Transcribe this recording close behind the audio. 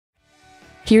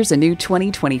Here's a new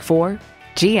 2024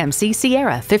 GMC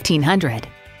Sierra 1500.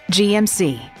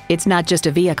 GMC, it's not just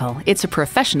a vehicle, it's a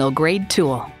professional-grade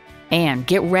tool. And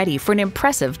get ready for an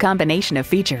impressive combination of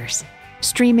features.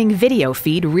 Streaming video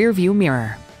feed rear-view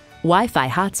mirror, Wi-Fi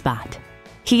hotspot,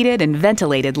 heated and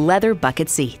ventilated leather bucket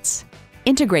seats,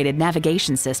 integrated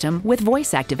navigation system with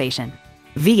voice activation,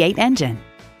 V8 engine,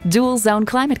 dual zone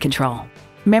climate control,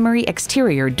 memory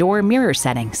exterior door mirror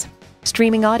settings,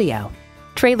 streaming audio,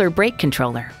 trailer brake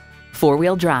controller,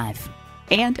 four-wheel drive,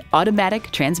 and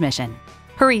automatic transmission.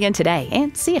 Hurry in today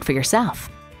and see it for yourself.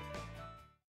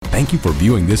 Thank you for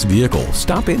viewing this vehicle.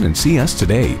 Stop in and see us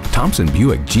today. Thompson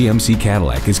Buick GMC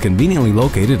Cadillac is conveniently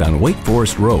located on Wake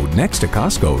Forest Road next to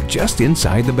Costco, just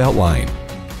inside the Beltline.